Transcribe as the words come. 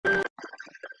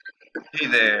Hey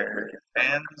there,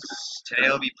 fans. Today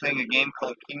I'll be playing a game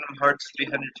called Kingdom Hearts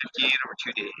 358 over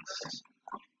 2 days.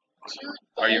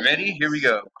 Are you ready? Here we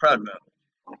go. Crowd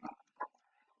mode.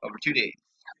 Over 2 days.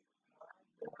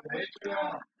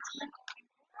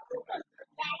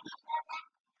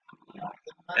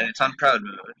 And it's on crowd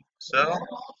mode. So,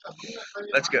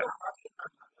 let's go.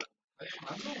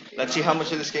 Let's see how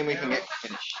much of this game we can get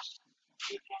finished.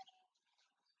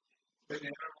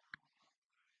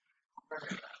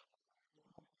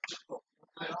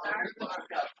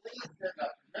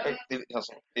 Hey, leave it,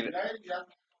 Hustle. Leave it.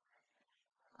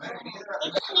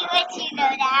 You let you know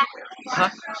that. Huh?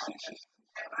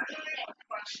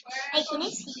 Hey, can I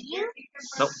see you?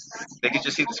 Nope. They can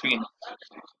just see the screen.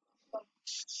 I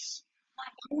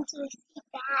need to see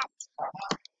that.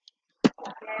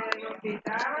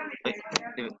 Hey,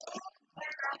 leave it.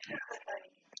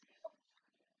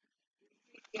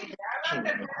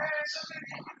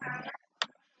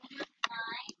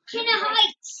 Kina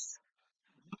Heights.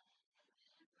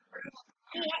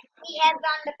 He has on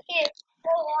the pit. Go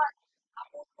on.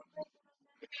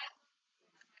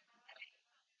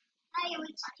 Hey, we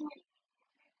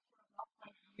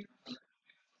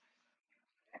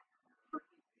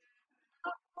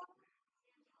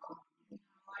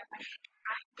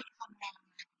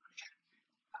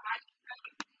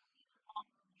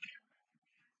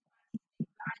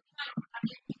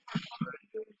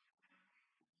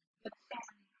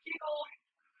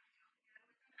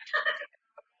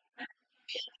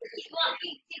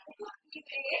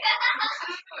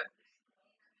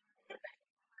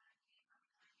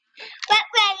But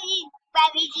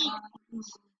where is he?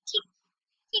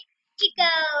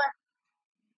 Chico.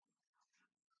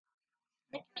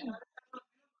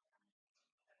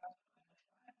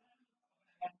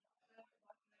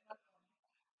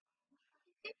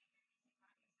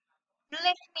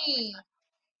 Lift me.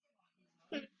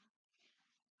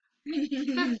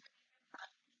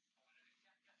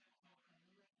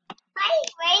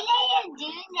 Why did you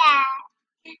do that?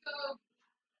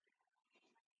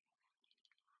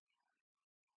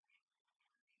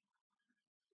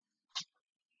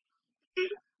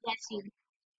 Yes, you.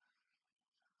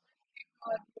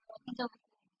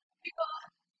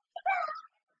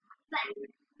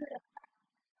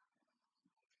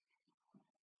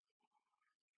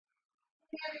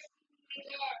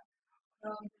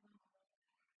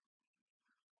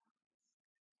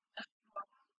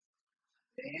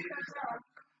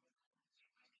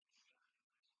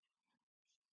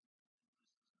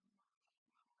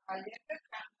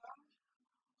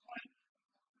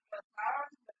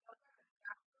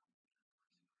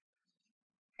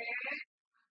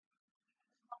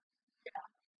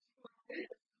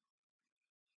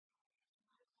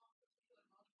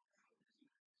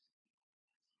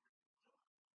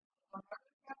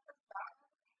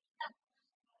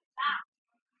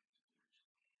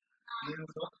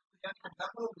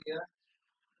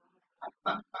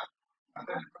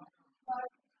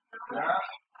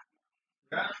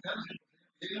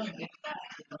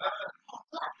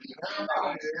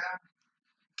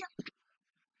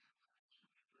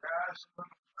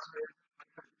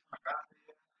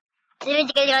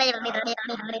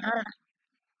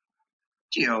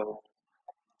 Geo.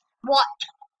 What?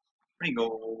 Ringo.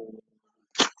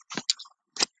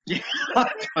 Yeah, I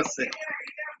was saying.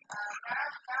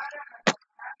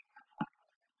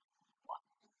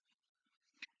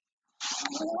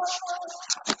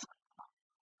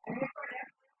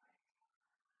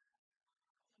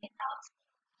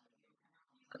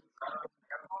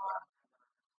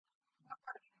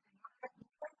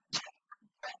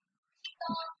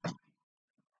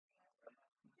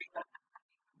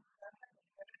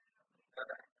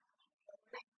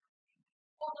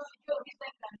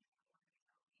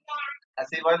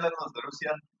 Así bailan los de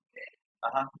Rusia.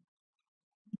 Ajá.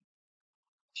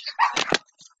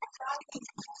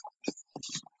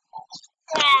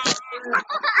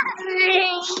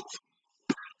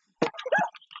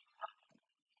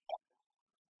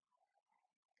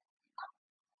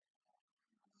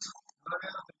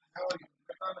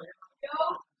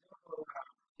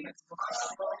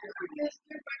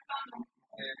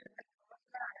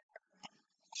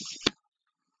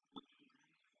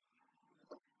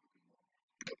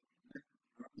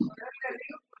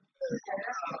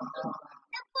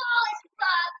 The ball is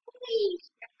far, please.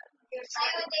 They're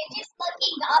just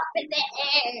looking up in the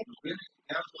air.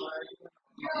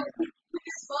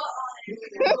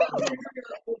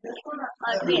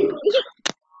 Okay.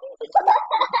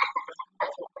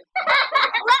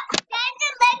 Look, Santa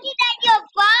looking at your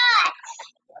butt.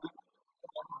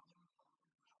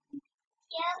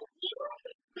 Yeah, you.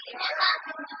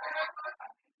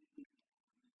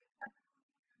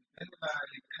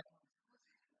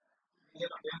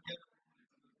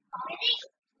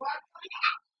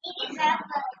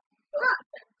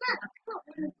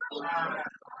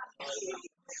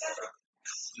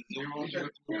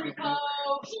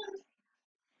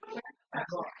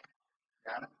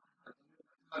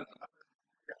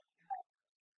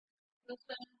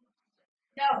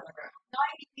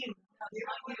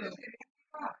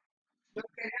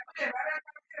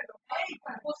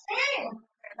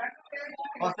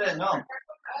 José, no.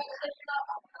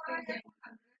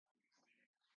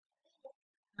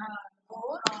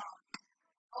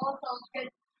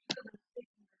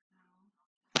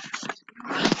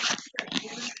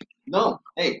 No.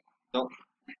 Hey. No.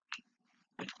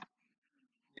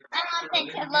 I'm open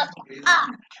to look up.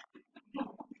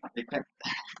 They can't.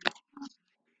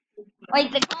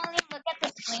 Wait, the only look at the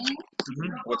screen.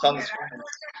 What's on the screen?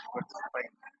 What's playing?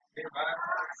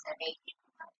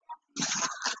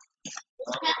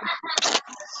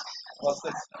 What's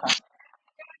this?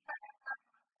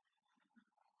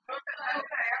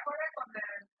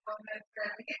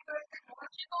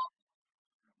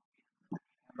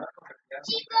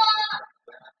 Chico!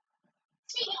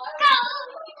 Chico!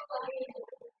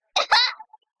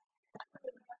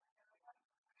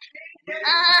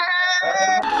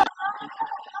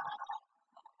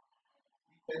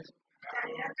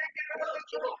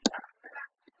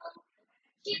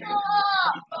 Chico!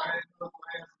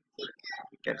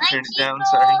 Get Like turned Chico! down.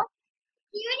 Sorry.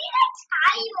 You need a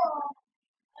tile.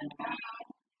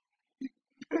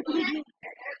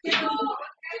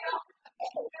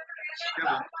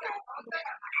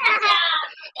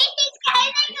 It's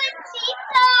kind of good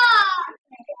Chico.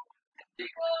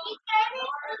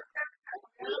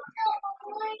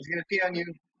 He's gonna pee on you.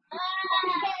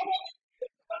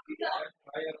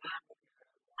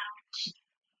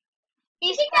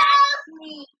 He grabs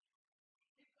me.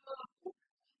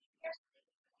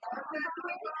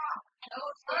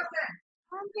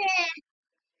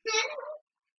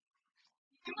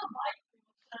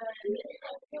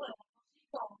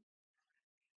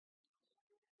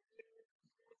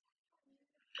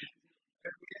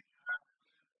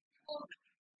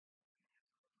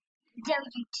 Dare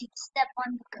you to step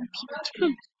on the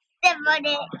computer. Step on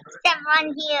it. Step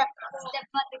on here. Step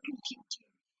on the computer.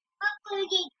 Who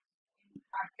did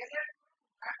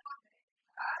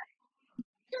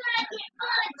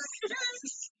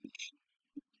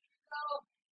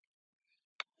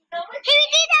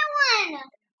that one?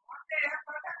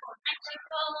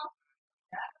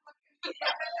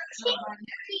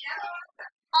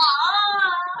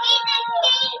 Oh,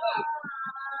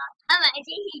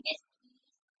 imagine he just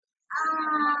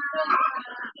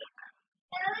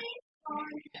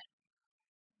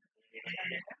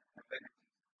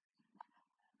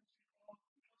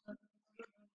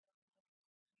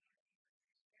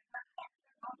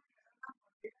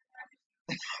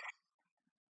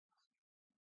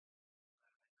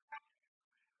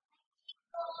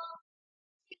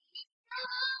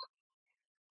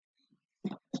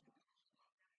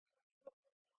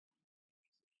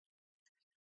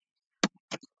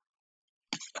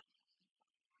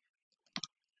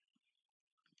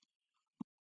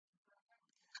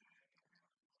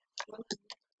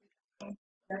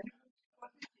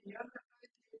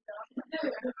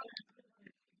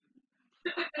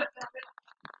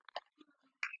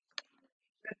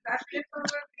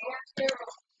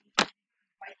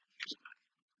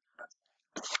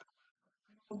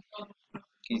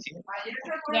Can you see it?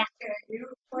 Yeah.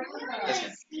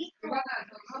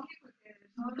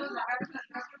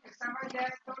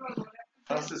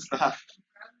 How's this stop?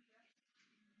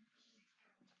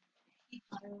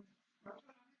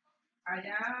 I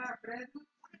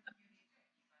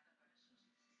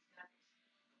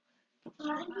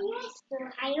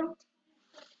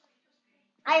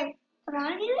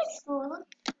want to go to school.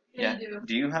 Yeah.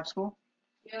 Do you have school?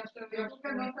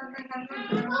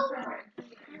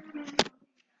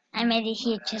 I made it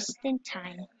here just in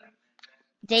time.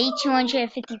 Day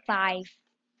 255.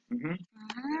 Mm-hmm.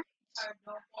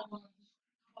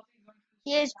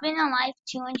 He has been alive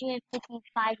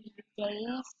 255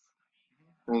 days.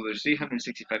 Well, there's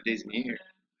 365 days in a year.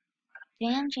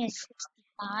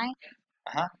 365.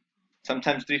 Uh-huh.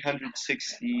 Sometimes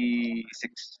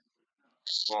 366.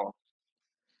 Well,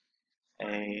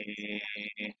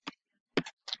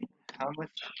 how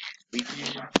much?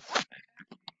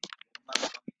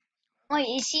 Wait,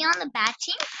 is he on the bat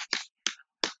team?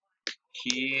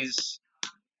 He's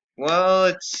well.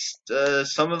 It's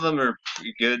some of them are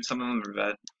pretty good, some of them are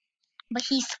bad. But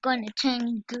he's going to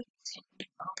turn good.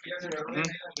 Mm-hmm.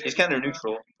 He's kind of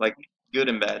neutral, like good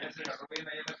and bad.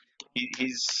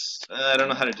 He's I don't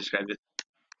know how to describe it.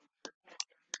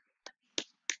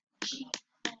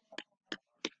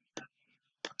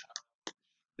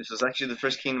 This was actually the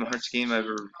first Kingdom Hearts game I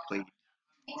ever played.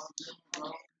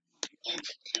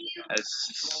 As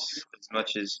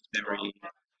much as memory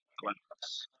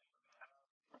allows.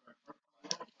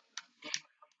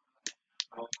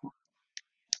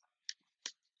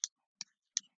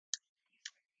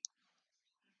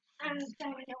 I'm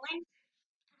going to win.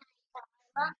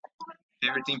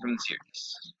 Favorite theme from the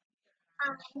series?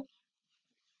 Okay.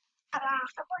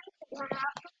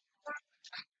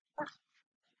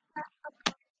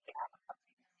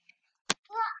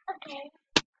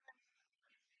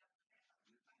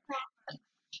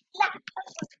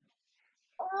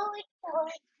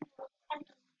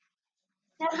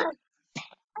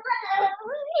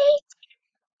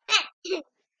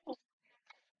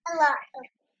 A lot of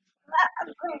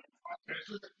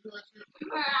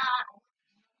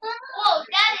whoa,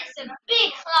 that is a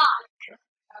big clock.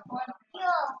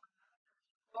 Yo,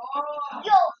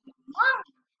 yo, mom,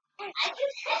 I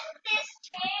just hit this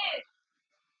chair.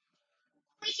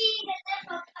 We should get that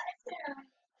from person.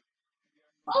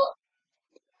 Oh,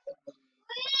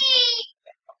 wait,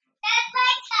 that's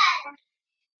my turn.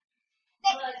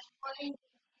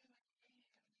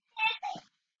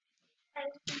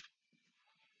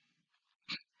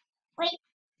 Wait.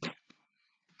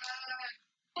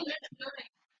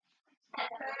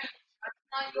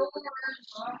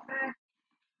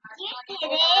 You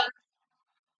did it.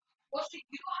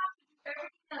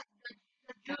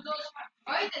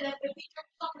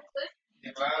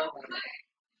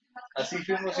 Así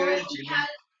fuimos a ver el Chile.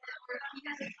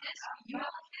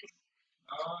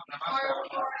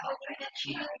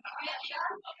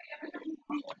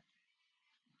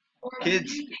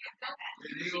 Kids, do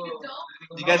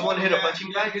you guys want to hit a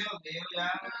punching bag? Do you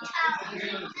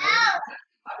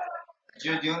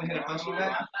want to hit a punching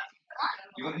bag?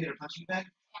 You want to hit a punching bag?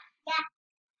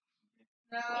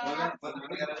 Cuando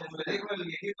me dijo el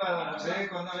viejito a don José,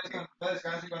 cuando una vez cuando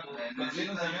descanse, cuando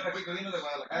vino un señor aquí que vino de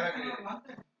Guadalajara,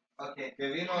 que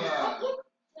vino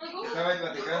estaba ahí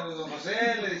platicando, don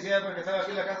José le decía porque estaba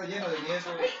aquí la casa llena de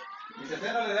nietos. Dice,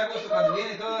 ¿usted no le da gusto cuando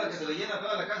viene y todo, que se le llena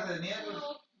toda la casa de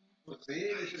nietos? Pues sí,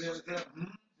 yo decía,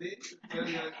 sí, sí.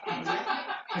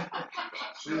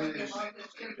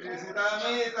 Dice, a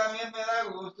mí también me da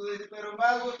gusto, dice, pero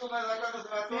más gusto me da cuando se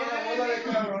va toda la bola de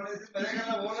cabrones, dice, me dejan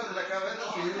la bola de la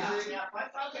cabeza, sí, dice.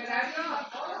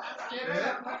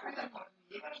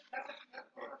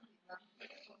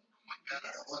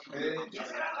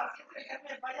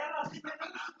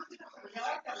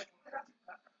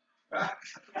 Back.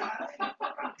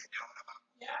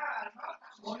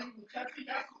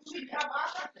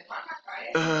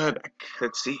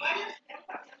 Let's see.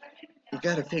 You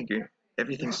gotta figure,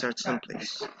 everything starts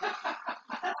someplace.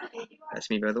 That's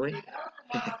me, by the way.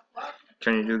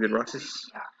 Trying to do good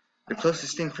Roxas. The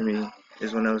closest thing for me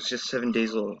is when I was just 7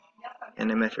 days old,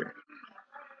 and I met her.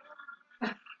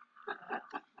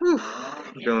 Whew,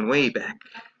 going way back.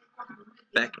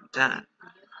 Back in time.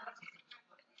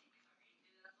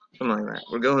 Something like that.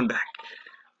 We're going back.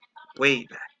 Way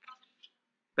back.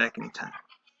 Back in time.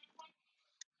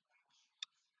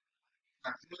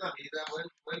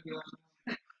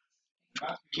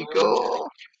 Kiko!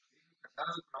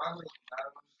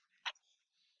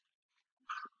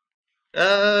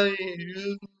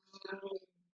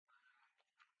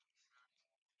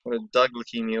 What a dog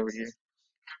looking me over here.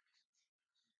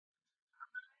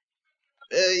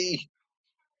 Hey!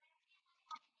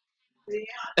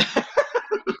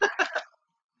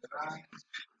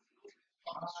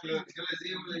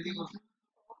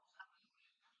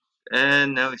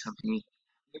 And now he's helping me.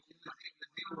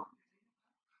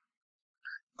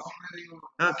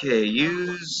 Okay,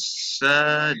 use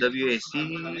WASD,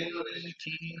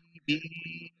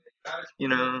 you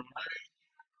know,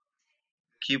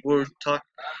 keyboard talk,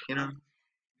 you know.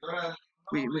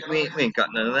 We ain't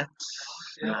got none of that.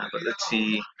 But let's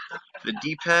see. The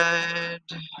D-pad,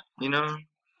 you know.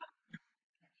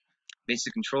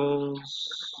 Basic controls.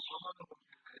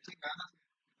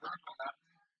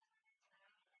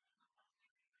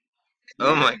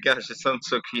 Oh my gosh, it sounds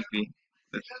so creepy.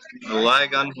 The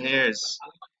lag on here is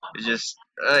just,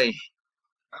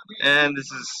 and this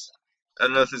is, I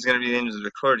don't know if this is going to be the end of the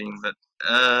recording, but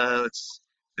let's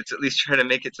at least try to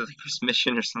make it to the first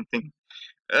mission or something.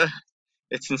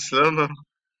 It's in slow-mo.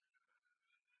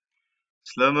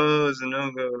 Slow-mo is a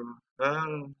no-go.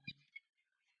 Oh.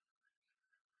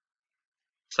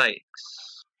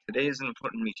 Sykes. Today is an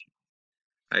important meeting.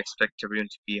 I expect everyone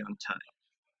to be on time.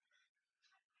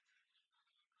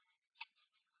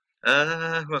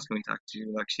 Who else can we talk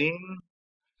to? Laksheen?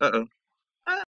 Uh-oh.